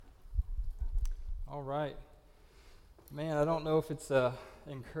All right. Man, I don't know if it's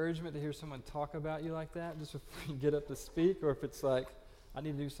encouragement to hear someone talk about you like that just before you get up to speak, or if it's like I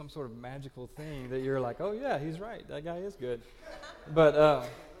need to do some sort of magical thing that you're like, oh yeah, he's right. That guy is good. But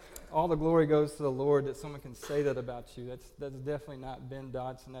all the glory goes to the Lord that someone can say that about you. That's definitely not Ben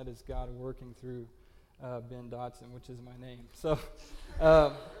Dodson. That is God working through Ben Dodson, which is my name. So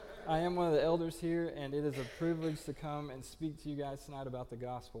I am one of the elders here, and it is a privilege to come and speak to you guys tonight about the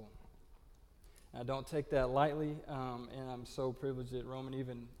gospel. I don't take that lightly, and I'm so privileged that Roman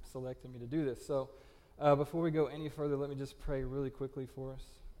even selected me to do this. So before we go any further, let me just pray really quickly for us.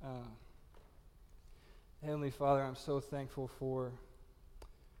 Heavenly Father, I'm so thankful for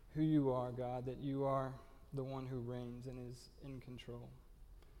who you are, God, that you are the one who reigns and is in control.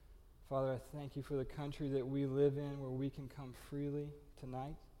 Father, I thank you for the country that we live in, where we can come freely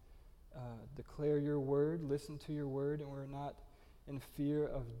tonight, declare your word, listen to your word, and we're not in fear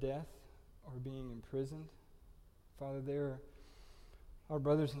of death or being imprisoned. Father, there are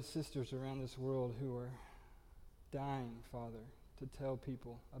brothers and sisters around this world who are dying, Father, to tell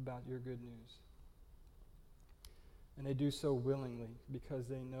people about your good news. And they do so willingly because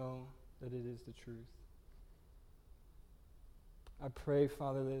they know that it is the truth. I pray,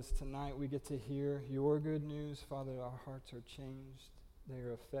 Father, that as tonight we get to hear your good news, Father, our hearts are changed, they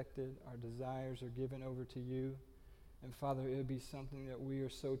are affected, our desires are given over to you. And Father, it would be something that we are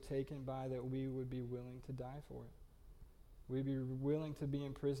so taken by that we would be willing to die for it. We'd be willing to be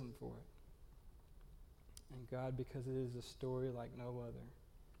imprisoned for it. And God, because it is a story like no other.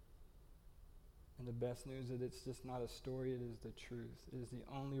 And the best news is that it's just not a story, it is the truth. It is the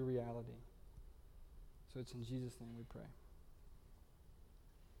only reality. So it's in Jesus' name we pray.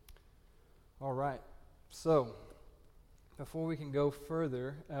 All right. So before we can go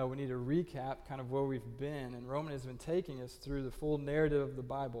further, we need to recap kind of where we've been. And Roman has been taking us through the full narrative of the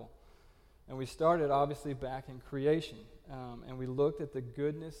Bible. And we started, obviously, back in creation. And we looked at the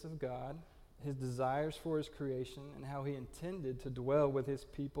goodness of God, his desires for his creation, and how he intended to dwell with his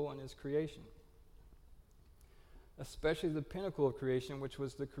people and his creation. Especially the pinnacle of creation, which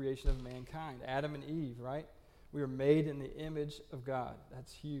was the creation of mankind, Adam and Eve, right? We were made in the image of God.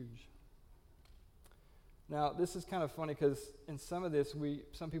 That's huge. Now, this is kind of funny because in some of this,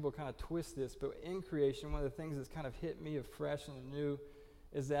 some people kind of twist this, but in creation, one of the things that's kind of hit me afresh and anew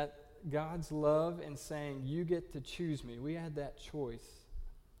is that God's love in saying, you get to choose me. We had that choice.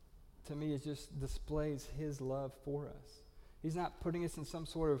 To me, it just displays his love for us. He's not putting us in some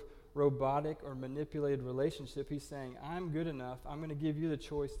sort of robotic or manipulated relationship. He's saying, I'm good enough. I'm going to give you the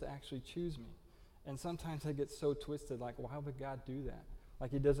choice to actually choose me. And sometimes I get so twisted, like, why would God do that?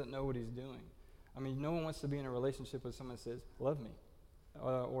 Like he doesn't know what he's doing. I mean, no one wants to be in a relationship with someone that says, love me,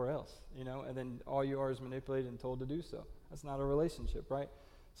 or else, and then all you are is manipulated and told to do so. That's not a relationship, right?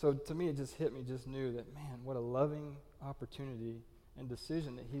 So to me, it just hit me, just knew that, man, what a loving opportunity and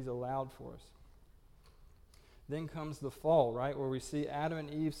decision that he's allowed for us. Then comes the fall, right, where we see Adam and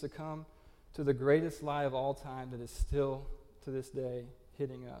Eve succumb to the greatest lie of all time that is still, to this day,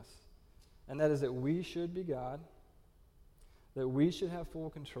 hitting us. And that is that we should be God, that we should have full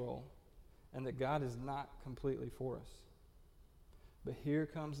control, and that God is not completely for us. But here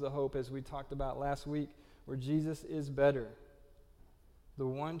comes the hope, as we talked about last week, where Jesus is better. The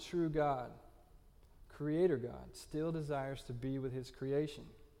one true God, Creator God, still desires to be with his creation.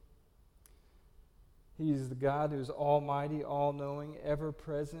 He is the God who is almighty, all-knowing,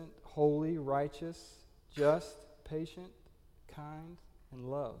 ever-present, holy, righteous, just, patient, kind, and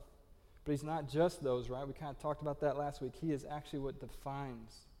love. But he's not just those, right? We kind of talked about that last week. He is actually what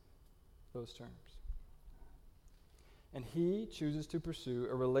defines those terms. And he chooses to pursue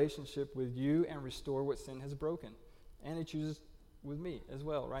a relationship with you and restore what sin has broken. And he chooses with me as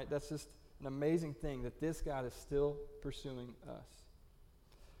well, right? That's just an amazing thing that this God is still pursuing us.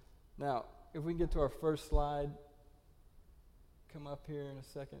 Now, if we can get to our first slide, come up here in a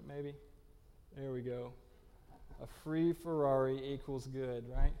second maybe. There we go. A free Ferrari equals good,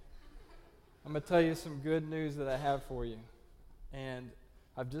 right? I'm going to tell you some good news that I have for you. And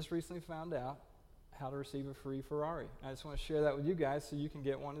I've just recently found out how to receive a free Ferrari. I just want to share that with you guys so you can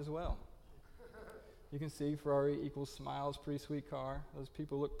get one as well. You can see Ferrari equals smiles, pretty sweet car. Those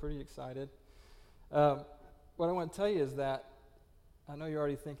people look pretty excited. What I want to tell you is that I know you're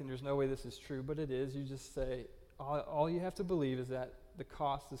already thinking there's no way this is true, but it is. You just say, all you have to believe is that the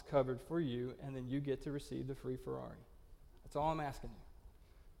cost is covered for you, and then you get to receive the free Ferrari. That's all I'm asking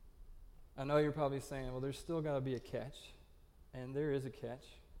you. I know you're probably saying, well, there's still got to be a catch. And there is a catch.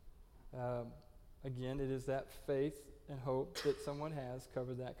 Again, it is that faith and hope that someone has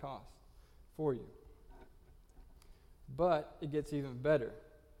covered that cost for you. But it gets even better.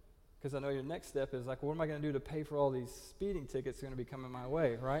 Because I know your next step is like, what am I going to do to pay for all these speeding tickets that are going to be coming my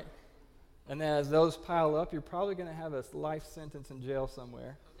way, right? And then as those pile up, you're probably going to have a life sentence in jail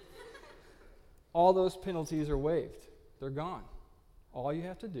somewhere. All those penalties are waived. They're gone. All you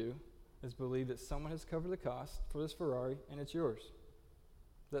have to do is believe that someone has covered the cost for this Ferrari, and it's yours.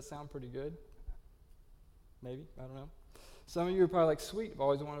 Does that sound pretty good? Maybe. I don't know. Some of you are probably like, sweet, I've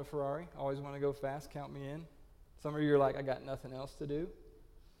always wanted a Ferrari. Always want to go fast. Count me in. Some of you are like, I got nothing else to do.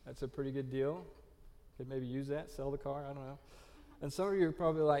 That's a pretty good deal. Could maybe use that, sell the car, I don't know. And some of you are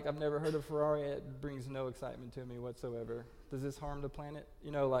probably like, I've never heard of Ferrari. It brings no excitement to me whatsoever. Does this harm the planet? You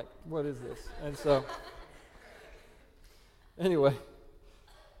know, like, what is this? And so, anyway,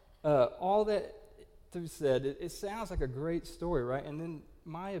 all that to be said, it sounds like a great story, right? And then,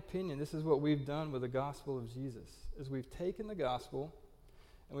 my opinion, this is what we've done with the gospel of Jesus, is we've taken the gospel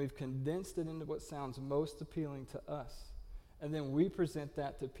and we've condensed it into what sounds most appealing to us. And then we present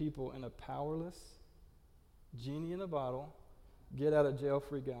that to people in a powerless, genie in a bottle, get out of jail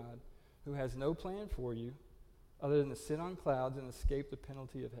free God who has no plan for you other than to sit on clouds and escape the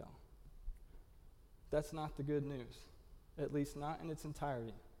penalty of hell. That's not the good news, at least not in its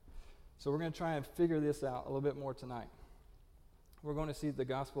entirety. So we're going to try and figure this out a little bit more tonight. We're going to see that the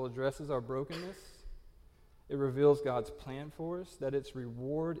gospel addresses our brokenness. It reveals God's plan for us, that its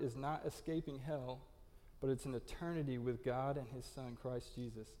reward is not escaping hell, but it's an eternity with God and his Son, Christ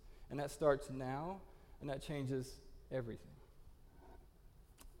Jesus. And that starts now, and that changes everything.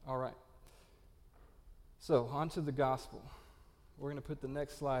 All right. So, on to the gospel. We're going to put the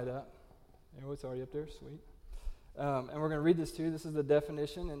next slide up. Oh, it's already up there. Sweet. And we're going to read this to you. This is the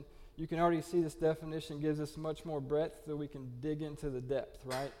definition, and you can already see this definition gives us much more breadth so we can dig into the depth,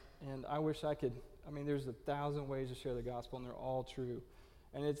 right? And I wish I could, there's 1,000 ways to share the gospel, and they're all true.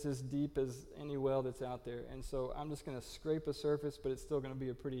 And it's as deep as any well that's out there. And so I'm just going to scrape a surface, but it's still going to be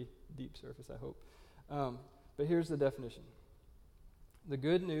a pretty deep surface, I hope. But here's the definition. The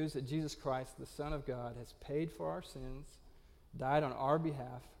good news that Jesus Christ, the Son of God, has paid for our sins, died on our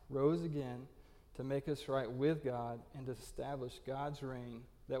behalf, rose again to make us right with God, and to establish God's reign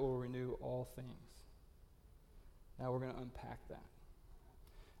that will renew all things. Now we're going to unpack that.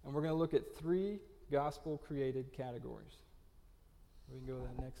 And we're going to look at 3 gospel-created categories. We can go to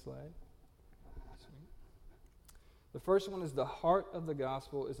that next slide. Sweet. The first one is the heart of the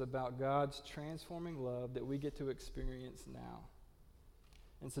gospel is about God's transforming love that we get to experience now.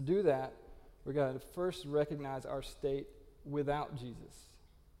 And to do that, we've got to first recognize our state without Jesus.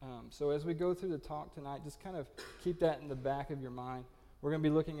 So as we go through the talk tonight, just kind of keep that in the back of your mind. We're going to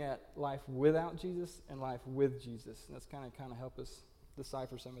be looking at life without Jesus and life with Jesus. And that's kind of help us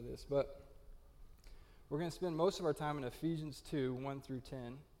decipher some of this. But we're going to spend most of our time in Ephesians 2, 1 through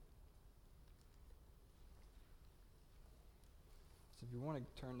 10. So if you want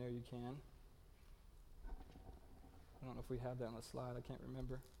to turn there, you can. I don't know if we have that on the slide. I can't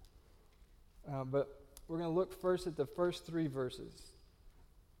remember. But we're going to look first at the first 3 verses.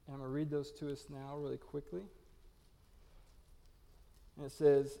 And I'm going to read those to us now really quickly. And it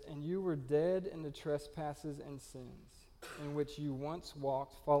says, "And you were dead in the trespasses and sins, in which you once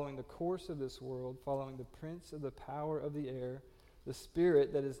walked, following the course of this world, following the prince of the power of the air, the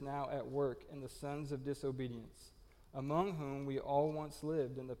spirit that is now at work in the sons of disobedience, among whom we all once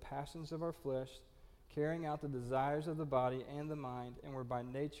lived in the passions of our flesh, carrying out the desires of the body and the mind, and were by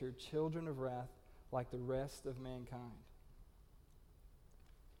nature children of wrath like the rest of mankind."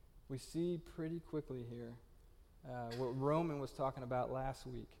 We see pretty quickly here what Roman was talking about last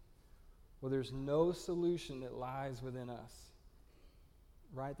week. Well, there's no solution that lies within us,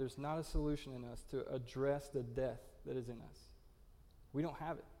 right? There's not a solution in us to address the death that is in us. We don't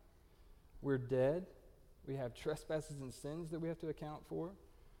have it. We're dead. We have trespasses and sins that we have to account for,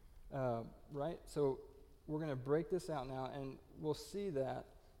 right? So we're going to break this out now, and we'll see that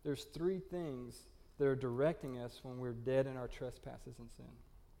there's 3 things that are directing us when we're dead in our trespasses and sin.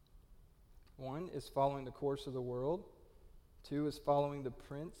 1 is following the course of the world. 2 is following the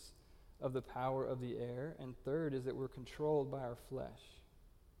prince of the power of the air. And 3rd is that we're controlled by our flesh.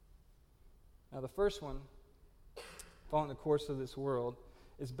 Now the first one, following the course of this world,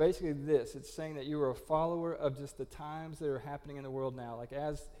 is basically this. It's saying that you are a follower of just the times that are happening in the world now. Like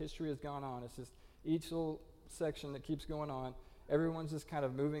as history has gone on, it's just each little section that keeps going on, everyone's just kind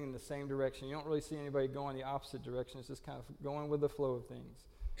of moving in the same direction. You don't really see anybody going the opposite direction. It's just kind of going with the flow of things.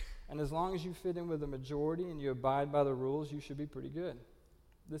 And as long as you fit in with the majority and you abide by the rules, you should be pretty good.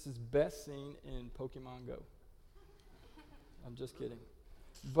 This is best seen in Pokemon Go. I'm just kidding.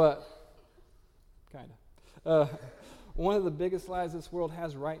 But, kind of. One of the biggest lies this world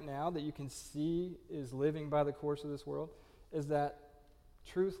has right now that you can see is living by the course of this world is that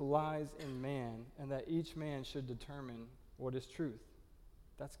Truth lies in man, and that each man should determine what is truth.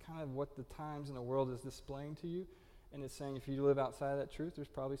 That's kind of what the times and the world is displaying to you. And it's saying if you live outside of that truth, there's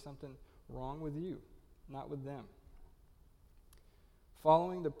probably something wrong with you, not with them.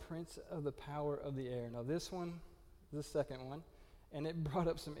 Following the prince of the power of the air. Now this one, the second one, and it brought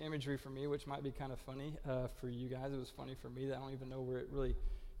up some imagery for me, which might be kind of funny for you guys. It was funny for me. I don't even know where it really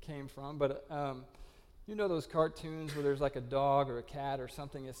came from. But you know those cartoons where there's like a dog or a cat or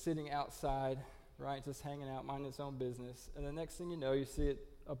something is sitting outside, right, just hanging out, minding its own business. And the next thing you know, you see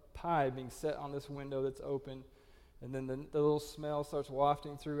a pie being set on this window that's open. And then the little smell starts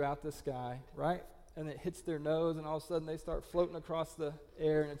wafting throughout the sky, right? And it hits their nose, and all of a sudden they start floating across the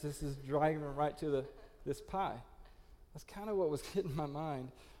air, and it just is driving them right to this pie. That's kind of what was hitting my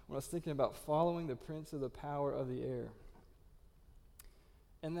mind when I was thinking about following the prince of the power of the air.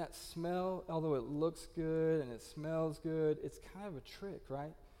 And that smell, although it looks good and it smells good, it's kind of a trick,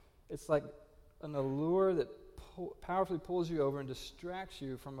 right? It's like an allure that powerfully pulls you over and distracts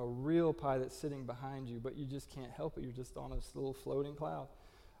you from a real pie that's sitting behind you, but you just can't help it. You're just on this little floating cloud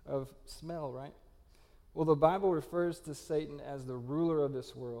of smell, right? Well, the Bible refers to Satan as the ruler of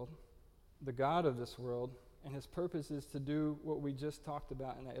this world, the god of this world, and his purpose is to do what we just talked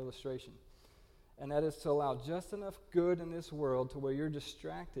about in that illustration. And that is to allow just enough good in this world to where you're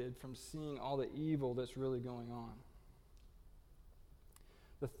distracted from seeing all the evil that's really going on.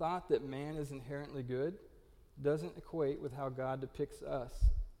 The thought that man is inherently good doesn't equate with how God depicts us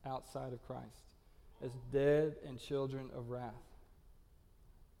outside of Christ as dead and children of wrath.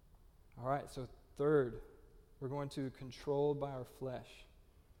 All right, so third, we're going to controlled by our flesh.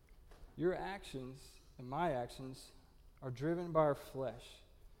 Your actions and my actions are driven by our flesh,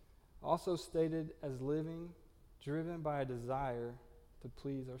 also stated as living driven by a desire to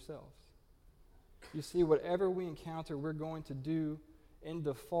please ourselves. You see, whatever we encounter, we're going to do in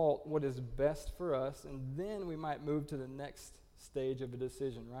default what is best for us, and then we might move to the next stage of a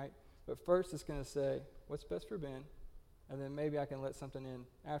decision, right? But first it's going to say, what's best for Ben? And then maybe I can let something in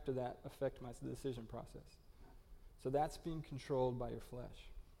after that affect my decision process. So that's being controlled by your flesh.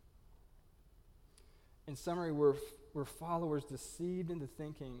 In summary, we're followers deceived into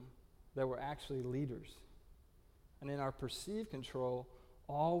thinking that we're actually leaders. And in our perceived control,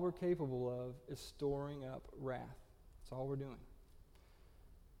 all we're capable of is storing up wrath. That's all we're doing.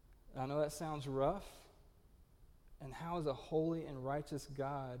 I know that sounds rough. And how is a holy and righteous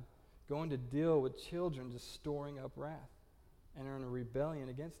God going to deal with children just storing up wrath and are in a rebellion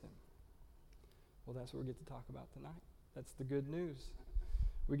against him? Well, that's what we get to talk about tonight. That's the good news.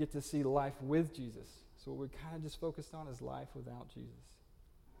 We get to see life with Jesus. So what we're kind of just focused on is life without Jesus.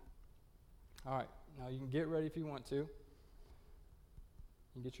 All right, now you can get ready if you want to. You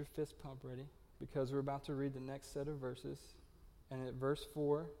can get your fist pump ready because we're about to read the next set of verses. And at verse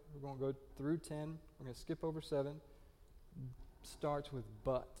 4, we're going to go through 10. We're going to skip over 7. Starts with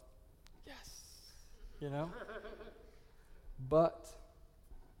but. Yes. You know? But.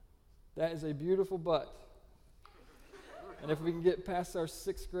 That is a beautiful but. And if we can get past our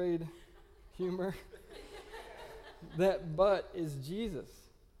 6th grade humor, that but is Jesus.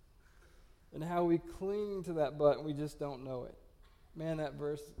 And how we cling to that but and we just don't know it. Man, that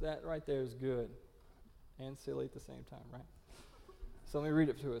verse, that right there is good and silly at the same time, right? So let me read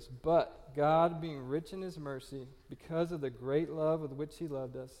it to us. But God, being rich in his mercy, because of the great love with which he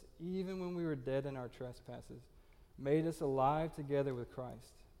loved us, even when we were dead in our trespasses, made us alive together with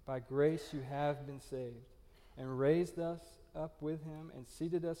Christ. By grace you have been saved, and raised us up with him, and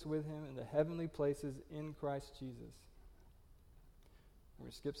seated us with him in the heavenly places in Christ Jesus. We're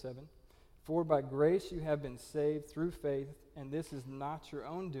going to skip 7. For by grace you have been saved through faith, and this is not your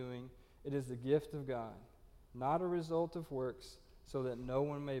own doing, it is the gift of God, not a result of works, so that no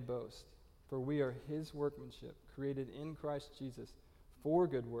one may boast. For we are his workmanship, created in Christ Jesus, for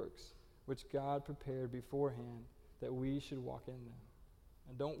good works, which God prepared beforehand, that we should walk in them.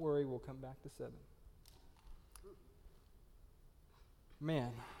 And don't worry, we'll come back to 7.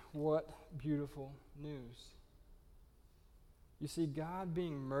 Man, what beautiful news. You see, God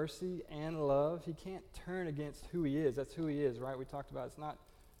being mercy and love, he can't turn against who he is. That's who he is, right? We talked about it's not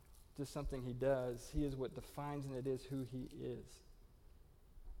just something he does. He is what defines and it is who he is.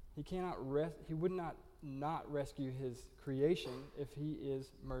 He would not rescue his creation if he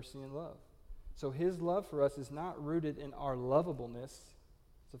is mercy and love. So his love for us is not rooted in our lovableness.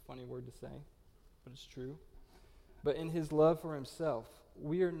 It's a funny word to say, but it's true. But in his love for himself.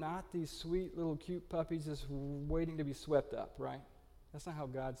 We are not these sweet little cute puppies just waiting to be swept up, right? That's not how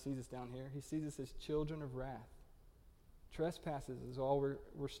God sees us down here. He sees us as children of wrath. Trespasses is all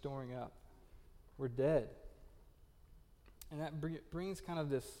we're storing up. We're dead. And that brings kind of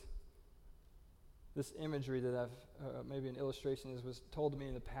this imagery that I've, maybe an illustration that was told to me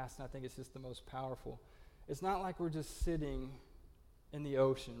in the past, and I think it's just the most powerful. It's not like we're just sitting in the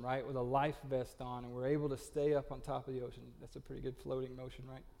ocean, right, with a life vest on, and we're able to stay up on top of the ocean. That's a pretty good floating motion,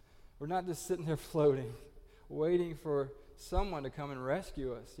 right? We're not just sitting there floating, waiting for someone to come and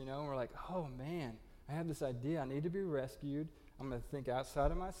rescue us, and we're like, oh man, I have this idea, I need to be rescued. I'm going to think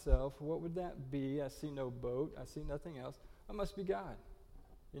outside of myself. What would that be? I see no boat, I see nothing else. I must be God.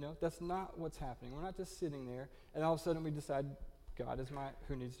 That's not what's happening. We're not just sitting there, and all of a sudden we decide God is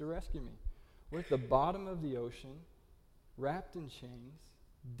who needs to rescue me. We're at the bottom of the ocean, wrapped in chains,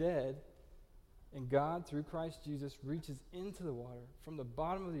 dead, and God, through Christ Jesus, reaches into the water from the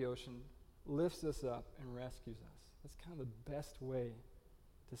bottom of the ocean, lifts us up, and rescues us. That's kind of the best way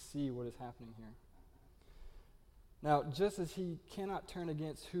to see what is happening here. Now, just as he cannot turn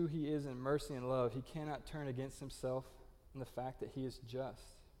against who he is in mercy and love, he cannot turn against himself and the fact that he is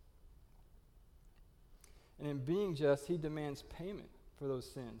just. And in being just, he demands payment for those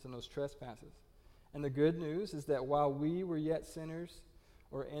sins and those trespasses. And the good news is that while we were yet sinners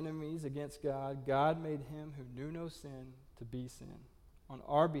or enemies against God, God made him who knew no sin to be sin on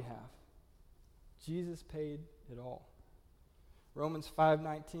our behalf. Jesus paid it all. Romans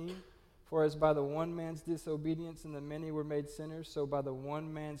 5:19, for as by the one man's disobedience and the many were made sinners, so by the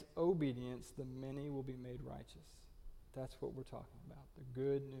one man's obedience the many will be made righteous. That's what we're talking about, the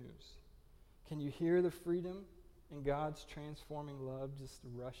good news. Can you hear the freedom in God's transforming love just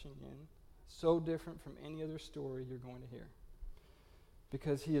rushing in? So different from any other story you're going to hear.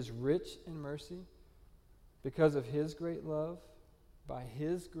 Because he is rich in mercy, because of his great love, by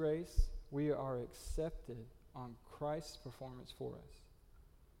his grace, we are accepted on Christ's performance for us.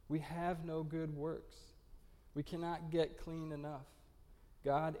 We have no good works. We cannot get clean enough.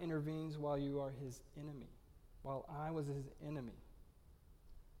 God intervenes while you are his enemy. While I was his enemy.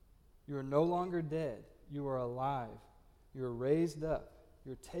 You are no longer dead. You are alive. You are raised up.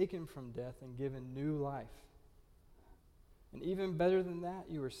 You're taken from death and given new life. And even better than that,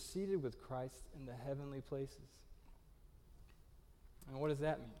 you are seated with Christ in the heavenly places. And what does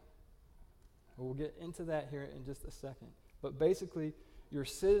that mean? Well, we'll get into that here in just a second. But basically, your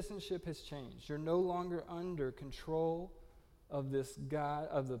citizenship has changed. You're no longer under control of this God,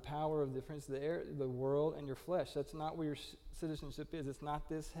 of the power of the prince of the air, the world, and your flesh. That's not where your citizenship is. It's not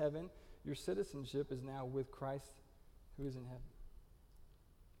this heaven. Your citizenship is now with Christ who is in heaven.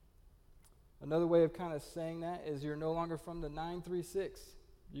 Another way of kind of saying that is you're no longer from the 936.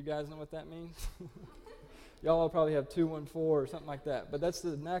 You guys know what that means? Y'all will probably have 214 or something like that. But that's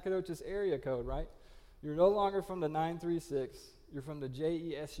the Nacogdoches area code, right? You're no longer from the 936. You're from the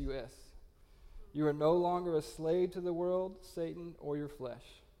JESUS. You are no longer a slave to the world, Satan, or your flesh.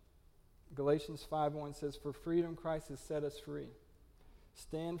 Galatians 5:1 says, for freedom Christ has set us free.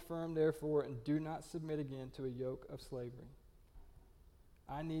 Stand firm, therefore, and do not submit again to a yoke of slavery.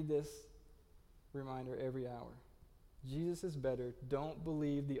 I need this reminder every hour. Jesus is better. Don't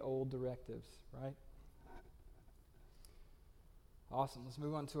believe the old directives, right? Awesome. Let's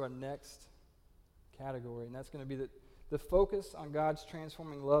move on to our next category, and that's going to be the focus on God's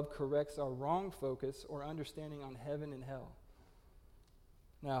transforming love corrects our wrong focus or understanding on heaven and hell.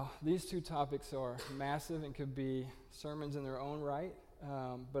 Now, these two topics are massive and could be sermons in their own right,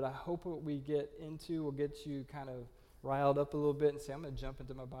 but I hope what we get into will get you kind of riled up a little bit and say, I'm going to jump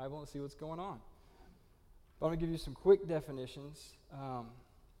into my Bible and see what's going on. But I'm going to give you some quick definitions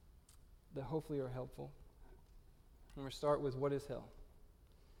that hopefully are helpful. I'm going to start with what is hell.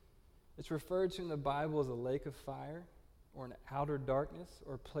 It's referred to in the Bible as a lake of fire or an outer darkness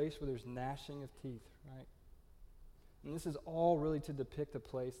or a place where there's gnashing of teeth, right? And this is all really to depict a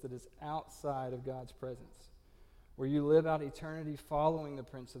place that is outside of God's presence, where you live out eternity following the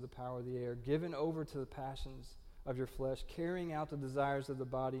prince of the power of the air, given over to the passions of your flesh, carrying out the desires of the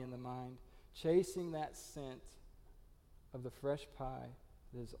body and the mind, chasing that scent of the fresh pie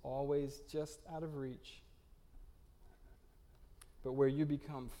that is always just out of reach, but where you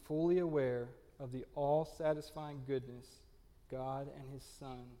become fully aware of the all-satisfying goodness God and his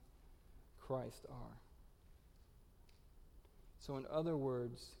Son, Christ, are. So in other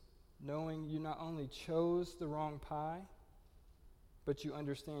words, knowing you not only chose the wrong pie, but you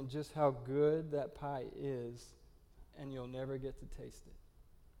understand just how good that pie is, and you'll never get to taste it.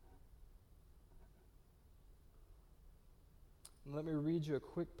 And let me read you a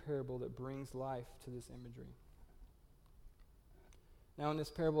quick parable that brings life to this imagery. Now in this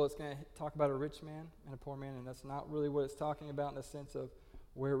parable, it's going to talk about a rich man and a poor man, and that's not really what it's talking about in the sense of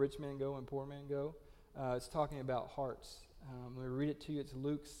where rich men go and poor men go. It's talking about hearts. Let me read it to you. It's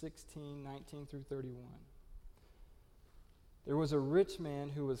Luke 16:19 through 31. There was a rich man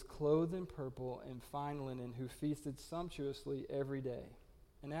who was clothed in purple and fine linen, who feasted sumptuously every day.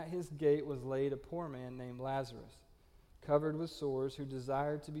 And at his gate was laid a poor man named Lazarus, covered with sores, who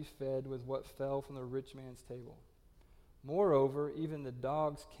desired to be fed with what fell from the rich man's table. Moreover, even the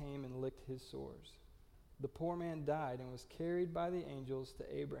dogs came and licked his sores. The poor man died and was carried by the angels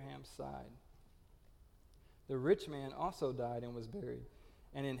to Abraham's side. The rich man also died and was buried.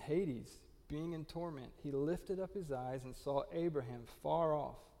 And in Hades, being in torment, he lifted up his eyes and saw Abraham far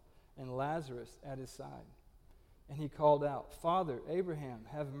off and Lazarus at his side. And he called out, Father, Abraham,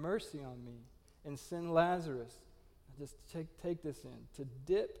 have mercy on me, and send Lazarus, just take this in, to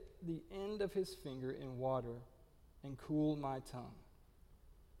dip the end of his finger in water and cool my tongue,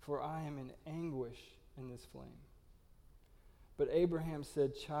 for I am in anguish in this flame. But Abraham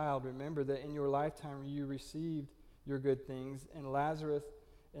said, Child, remember that in your lifetime you received your good things, and Lazarus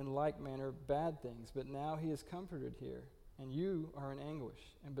in like manner bad things. But now he is comforted here, and you are in anguish.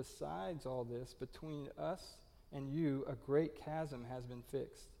 And besides all this, between us and you a great chasm has been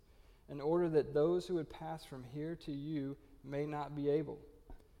fixed, in order that those who would pass from here to you may not be able,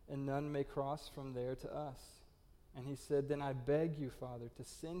 and none may cross from there to us. And he said, Then I beg you, Father, to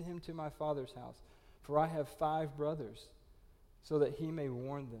send him to my father's house, for I have 5 brothers, so that he may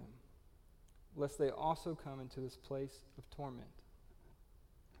warn them, lest they also come into this place of torment.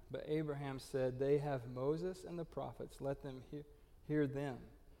 But Abraham said, They have Moses and the prophets, let them hear them.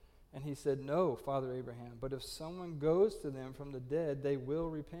 And he said, No, Father Abraham, but if someone goes to them from the dead, they will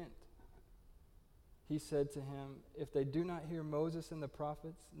repent. He said to him, If they do not hear Moses and the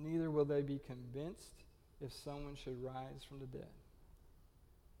prophets, neither will they be convinced if someone should rise from the dead.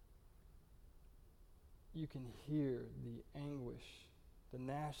 You can hear the anguish, the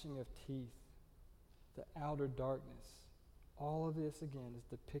gnashing of teeth, the outer darkness. All of this, again, is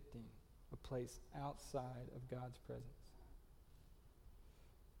depicting a place outside of God's presence.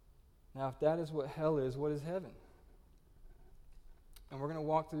 Now, if that is what hell is, what is heaven? And we're going to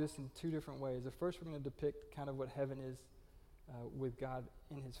walk through this in 2 different ways. The first, we're going to depict kind of what heaven is with God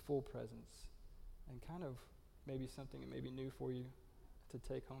in his full presence, and kind of maybe something that may be new for you to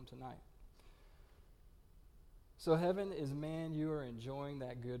take home tonight. So heaven is, man, you are enjoying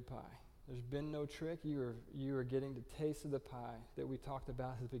that good pie. There's been no trick. You are getting the taste of the pie that we talked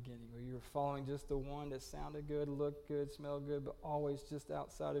about at the beginning, where you were following just the one that sounded good, looked good, smelled good, but always just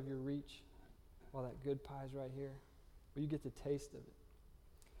outside of your reach, while that good pie is right here, where you get the taste of it.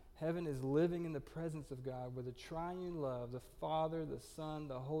 Heaven is living in the presence of God, where the triune love, the Father, the Son,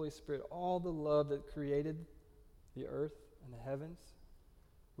 the Holy Spirit, all the love that created the earth and the heavens,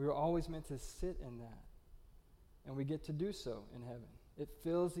 we were always meant to sit in that. And we get to do so in heaven. It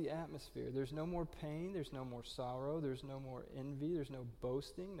fills the atmosphere. There's no more pain. There's no more sorrow. There's no more envy. There's no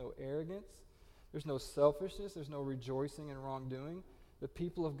boasting, no arrogance. There's no selfishness. There's no rejoicing in wrongdoing. The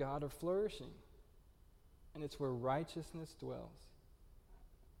people of God are flourishing. And it's where righteousness dwells.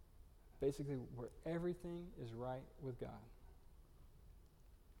 Basically, where everything is right with God.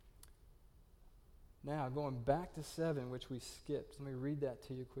 Now, going back to 7, which we skipped. Let me read that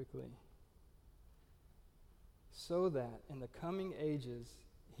to you quickly. So that in the coming ages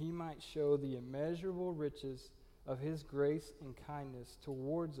he might show the immeasurable riches of his grace and kindness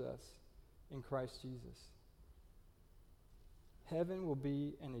towards us in Christ Jesus. Heaven will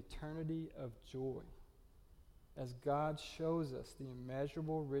be an eternity of joy as God shows us the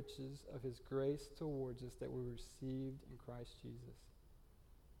immeasurable riches of his grace towards us that we received in Christ Jesus.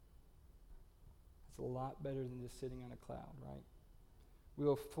 It's a lot better than just sitting on a cloud, right? We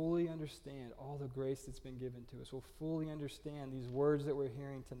will fully understand all the grace that's been given to us. We'll fully understand these words that we're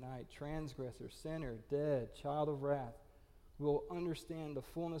hearing tonight: transgressor, sinner, dead, child of wrath. We'll understand the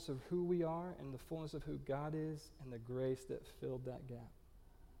fullness of who we are and the fullness of who God is and the grace that filled that gap.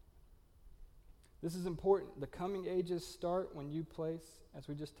 This is important. The coming ages start when you place, as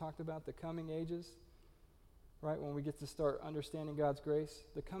we just talked about, the coming ages, right? When we get to start understanding God's grace.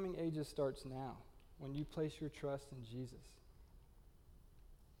 The coming ages starts now, when you place your trust in Jesus.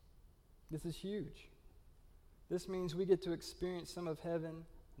 This is huge. This means we get to experience some of heaven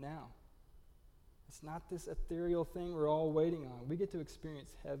now. It's not this ethereal thing we're all waiting on. We get to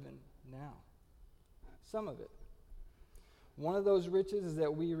experience heaven now. Some of it. One of those riches is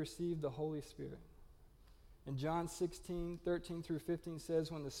that we receive the Holy Spirit. In John 16:13 through 15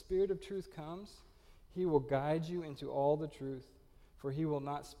 says, When the Spirit of truth comes, he will guide you into all the truth. For he will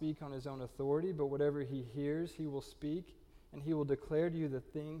not speak on his own authority, but whatever he hears, he will speak, and he will declare to you the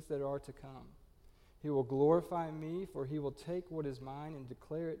things that are to come. He will glorify me, for he will take what is mine and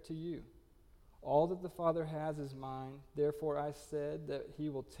declare it to you. All that the Father has is mine. Therefore I said that he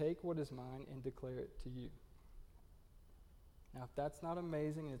will take what is mine and declare it to you. Now, if that's not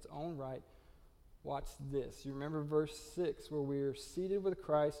amazing in its own right, watch this. You remember verse 6 where we are seated with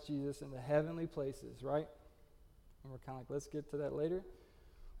Christ Jesus in the heavenly places, right? And we're kind of like, let's get to that later.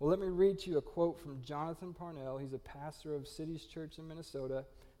 Well, let me read to you a quote from Jonathan Parnell. He's a pastor of Cities Church in Minnesota.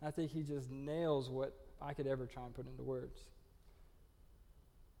 And I think he just nails what I could ever try and put into words.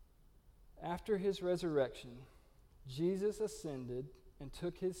 After his resurrection, Jesus ascended and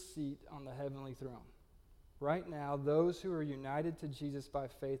took his seat on the heavenly throne. Right now, those who are united to Jesus by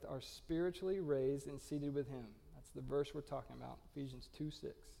faith are spiritually raised and seated with him. That's the verse we're talking about, Ephesians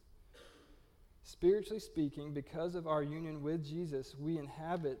 2:6. Spiritually speaking, because of our union with Jesus, we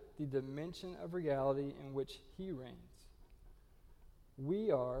inhabit the dimension of reality in which he reigns.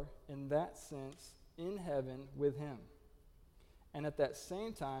 We are, in that sense, in heaven with him. And at that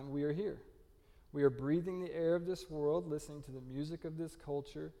same time, we are here. We are breathing the air of this world, listening to the music of this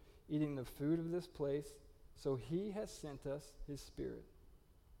culture, eating the food of this place. So he has sent us his Spirit.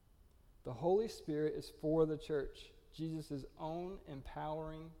 The Holy Spirit is for the church, Jesus' own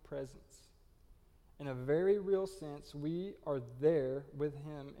empowering presence. In a very real sense, we are there with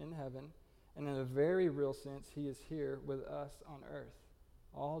him in heaven, and in a very real sense, he is here with us on earth,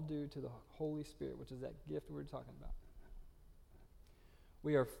 all due to the Holy Spirit, which is that gift we were talking about.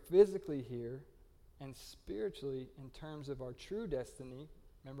 We are physically here and spiritually in terms of our true destiny.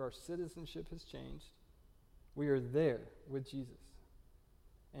 Remember, our citizenship has changed. We are there with Jesus.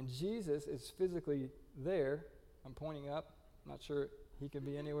 And Jesus is physically there. I'm pointing up. I'm not sure he could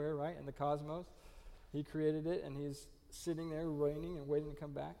be anywhere, right, in the cosmos. He created it, and he's sitting there reigning and waiting to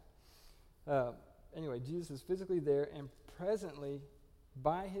come back. Anyway, Jesus is physically there, and presently,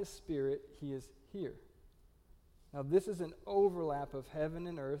 by his Spirit, he is here. Now, this is an overlap of heaven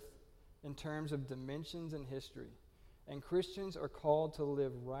and earth in terms of dimensions and history. And Christians are called to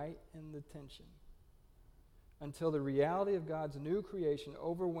live right in the tension until the reality of God's new creation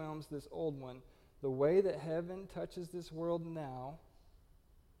overwhelms this old one. The way that heaven touches this world now,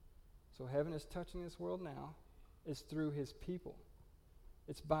 so heaven is touching this world now, is through his people.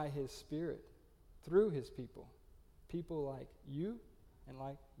 It's by his Spirit, through his people. People like you and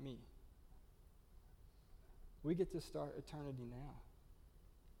like me. We get to start eternity now.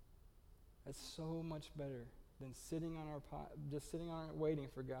 That's so much better than sitting on waiting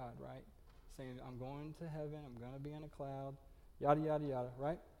for God, right? Saying, I'm going to heaven, I'm going to be in a cloud, yada, yada, yada,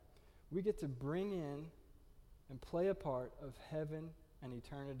 right? We get to bring in and play a part of heaven and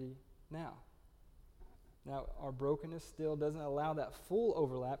eternity now. Now, our brokenness still doesn't allow that full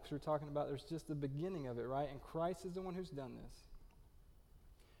overlap because we're talking about there's just the beginning of it, right? And Christ is the one who's done this.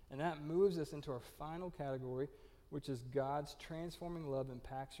 And that moves us into our final category, which is God's transforming love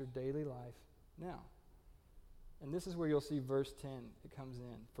impacts your daily life now. And this is where you'll see verse 10. It comes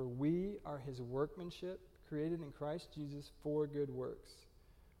in. For we are his workmanship, created in Christ Jesus for good works,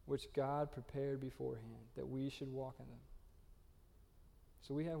 which God prepared beforehand, that we should walk in them.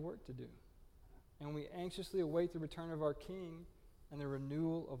 So we have work to do. And we anxiously await the return of our King and the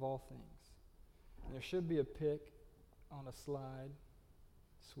renewal of all things. And there should be a pic on a slide.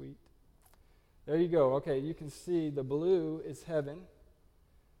 Sweet. There you go. Okay, you can see the blue is heaven.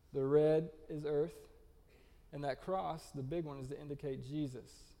 The red is earth. And that cross, the big one, is to indicate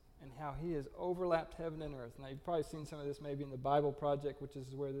Jesus and how he has overlapped heaven and earth. Now, you've probably seen some of this maybe in the Bible Project, which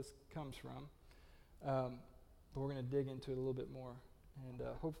is where this comes from. But we're going to dig into it a little bit more. And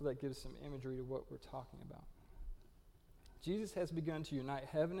hopefully that gives some imagery to what we're talking about. Jesus has begun to unite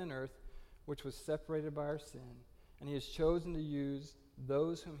heaven and earth, which was separated by our sin. And he has chosen to use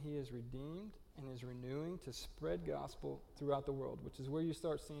those whom he has redeemed and is renewing to spread gospel throughout the world, which is where you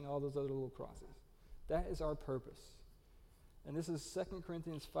start seeing all those other little crosses. That is our purpose. And this is 2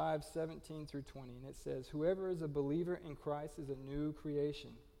 Corinthians 5:17 through 20. And it says, whoever is a believer in Christ is a new creation.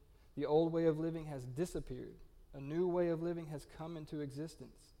 The old way of living has disappeared. A new way of living has come into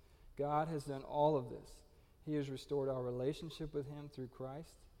existence. God has done all of this. He has restored our relationship with him through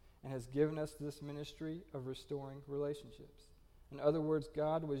Christ and has given us this ministry of restoring relationships. In other words,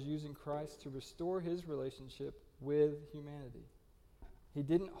 God was using Christ to restore his relationship with humanity. He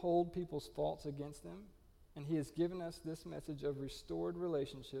didn't hold people's faults against them, and he has given us this message of restored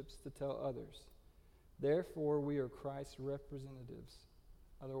relationships to tell others. Therefore, we are Christ's representatives,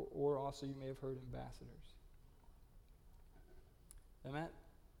 or also you may have heard ambassadors. And that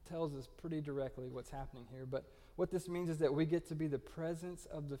tells us pretty directly what's happening here, but what this means is that we get to be the presence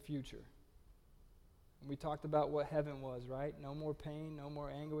of the future. And we talked about what heaven was, right? No more pain, no more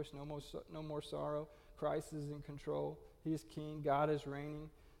anguish, no more sorrow. Christ is in control. He is king. God is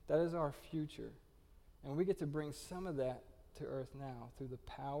reigning. That is our future. And we get to bring some of that to earth now through the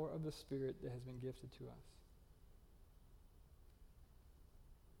power of the Spirit that has been gifted to us.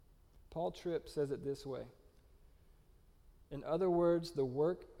 Paul Tripp says it this way. In other words, the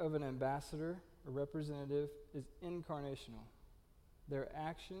work of an ambassador or representative is incarnational. Their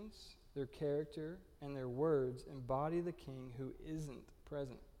actions, their character, and their words embody the king who isn't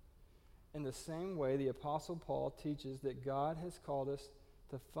present. In the same way, the Apostle Paul teaches that God has called us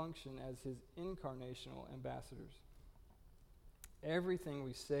to function as his incarnational ambassadors. Everything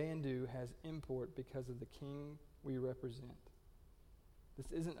we say and do has import because of the king we represent.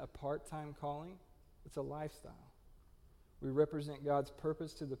 This isn't a part-time calling, it's a lifestyle. We represent God's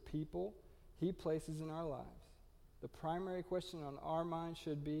purpose to the people he places in our lives. The primary question on our mind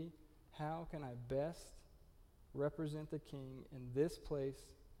should be, how can I best represent the king in this place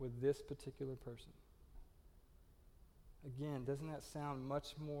with this particular person? Again, doesn't that sound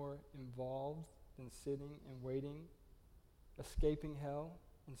much more involved than sitting and waiting, escaping hell,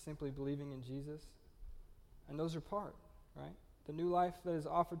 and simply believing in Jesus? And those are part, right? The new life that is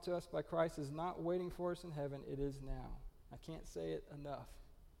offered to us by Christ is not waiting for us in heaven, it is now. I can't say it enough.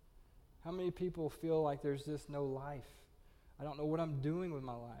 How many people feel like there's just no life? I don't know what I'm doing with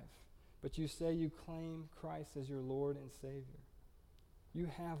my life. But you say you claim Christ as your Lord and Savior. You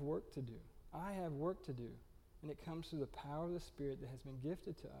have work to do. I have work to do. And it comes through the power of the Spirit that has been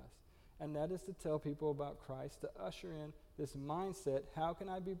gifted to us. And that is to tell people about Christ, to usher in this mindset, how can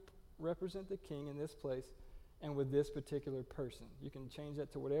I represent the King in this place and with this particular person? You can change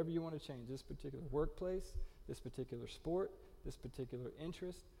that to whatever you want to change. This particular workplace, this particular sport, this particular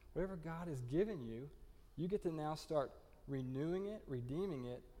interest, whatever God has given you, you get to now start renewing it, redeeming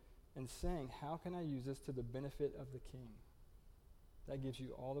it, and saying, how can I use this to the benefit of the King? That gives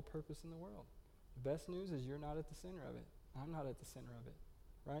you all the purpose in the world. The best news is you're not at the center of it. I'm not at the center of it,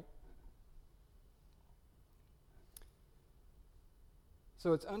 right?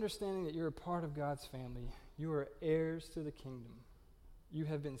 So it's understanding that you're a part of God's family. You are heirs to the kingdom. You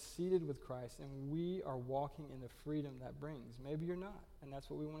have been seated with Christ, and we are walking in the freedom that brings. Maybe you're not, and that's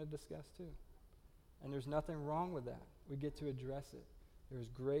what we want to discuss too. And there's nothing wrong with that. We get to address it. There's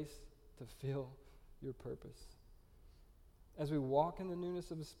grace to fill your purpose. As we walk in the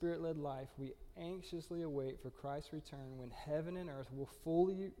newness of a Spirit-led life, we anxiously await for Christ's return when heaven and earth will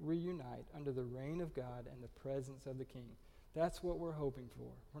fully reunite under the reign of God and the presence of the King. That's what we're hoping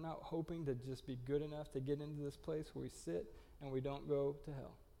for. We're not hoping to just be good enough to get into this place where we sit and we don't go to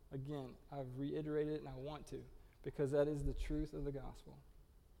hell. Again, I've reiterated it and I want to, because that is the truth of the gospel.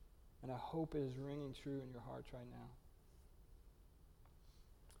 And I hope it is ringing true in your hearts right now.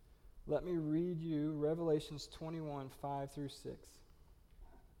 Let me read you Revelations 21, 5 through 6.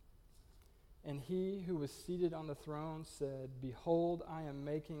 And he who was seated on the throne said, Behold, I am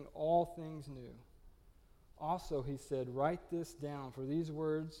making all things new. Also, he said, Write this down, for these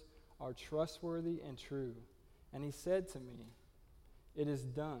words are trustworthy and true. And he said to me, It is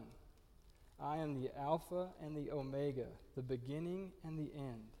done. I am the Alpha and the Omega, the beginning and the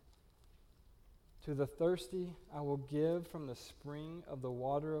end. To the thirsty I will give from the spring of the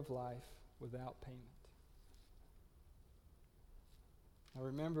water of life without payment. Now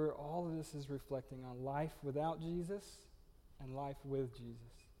remember, all of this is reflecting on life without Jesus and life with Jesus.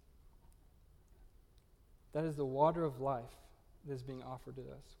 That is the water of life that is being offered to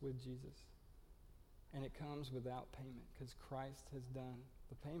us with Jesus. And it comes without payment because Christ has done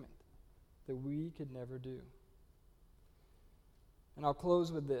the payment that we could never do. And I'll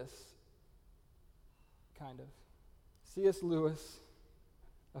close with this, kind of. C.S. Lewis,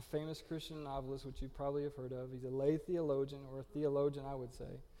 a famous Christian novelist, which you probably have heard of, he's a lay theologian, or a theologian I would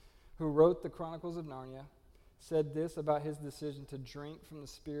say, who wrote the Chronicles of Narnia, said this about his decision to drink from the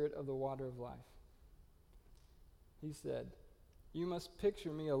spirit of the water of life. He said, You must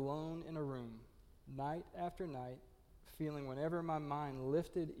picture me alone in a room, night after night, feeling whenever my mind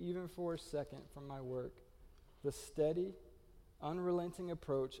lifted even for a second from my work, the steady, unrelenting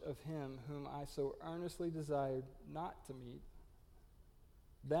approach of him whom I so earnestly desired not to meet.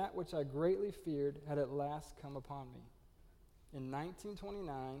 That which I greatly feared had at last come upon me. In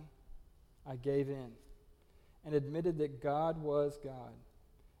 1929, I gave in and admitted that God was God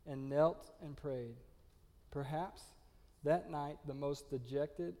and knelt and prayed. Perhaps that night the most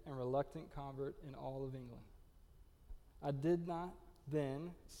dejected and reluctant convert in all of England. I did not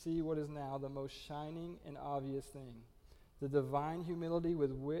then see what is now the most shining and obvious thing, the divine humility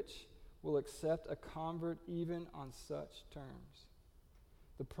with which will accept a convert even on such terms.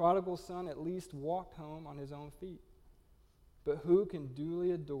 The prodigal son at least walked home on his own feet. But who can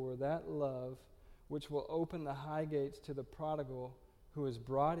duly adore that love which will open the high gates to the prodigal who is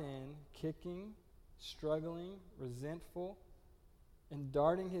brought in, kicking, struggling, resentful, and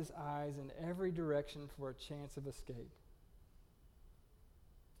darting his eyes in every direction for a chance of escape?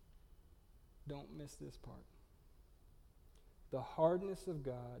 don't miss this part. The hardness of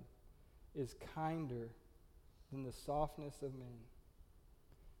God is kinder than the softness of men,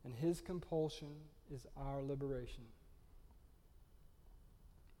 and his compulsion is our liberation.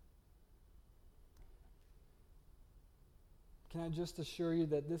 Can I just assure you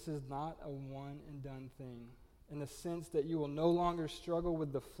that this is not a one and done thing, in the sense that you will no longer struggle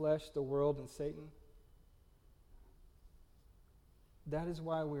with the flesh, the world, and Satan? That is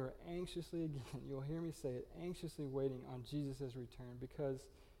why we are anxiously, again, you'll hear me say it, anxiously waiting on Jesus' return, because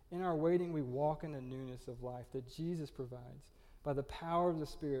in our waiting we walk in the newness of life that Jesus provides. By the power of the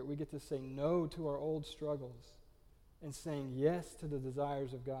Spirit, we get to say no to our old struggles and saying yes to the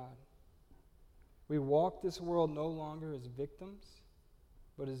desires of God. We walk this world no longer as victims,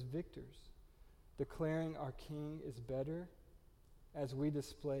 but as victors, declaring our King is better as we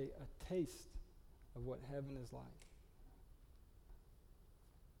display a taste of what heaven is like.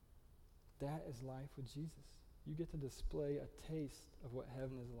 That is life with Jesus. You get to display a taste of what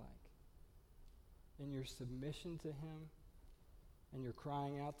heaven is like. In your submission to him, and you're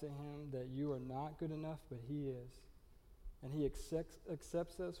crying out to him that you are not good enough, but he is. And he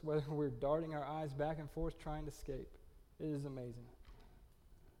accepts us whether we're darting our eyes back and forth trying to escape. It is amazing.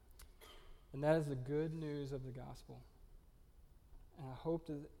 And that is the good news of the gospel. And I hope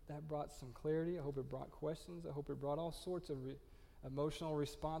that brought some clarity. I hope it brought questions. I hope it brought all sorts of emotional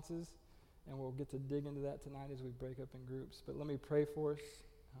responses. And we'll get to dig into that tonight as we break up in groups. But let me pray for us,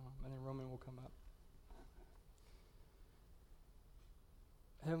 and then Roman will come up.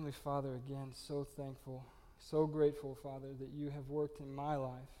 Heavenly Father, again, so thankful, so grateful, Father, that you have worked in my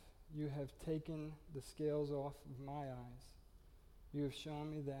life. You have taken the scales off of my eyes. You have shown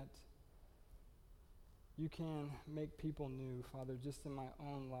me that you can make people new, Father, just in my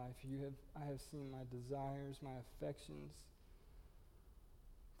own life. I have seen my desires, my affections,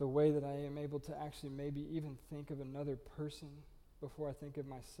 the way that I am able to actually maybe even think of another person before I think of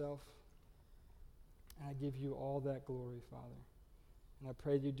myself. And I give you all that glory, Father. And I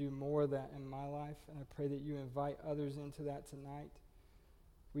pray you do more of that in my life, and I pray that you invite others into that tonight.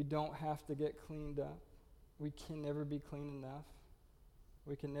 We don't have to get cleaned up. We can never be clean enough.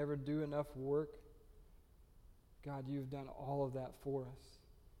 We can never do enough work. God, you've done all of that for us.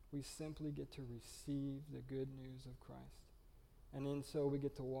 We simply get to receive the good news of Christ. And in so we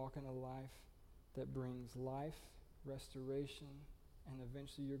get to walk in a life that brings life, restoration, and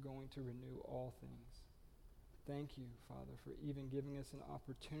eventually you're going to renew all things. Thank you, Father, for even giving us an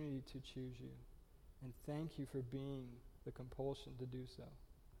opportunity to choose you. And thank you for being the compulsion to do so.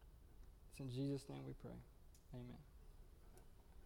 It's in Jesus' name we pray. Amen.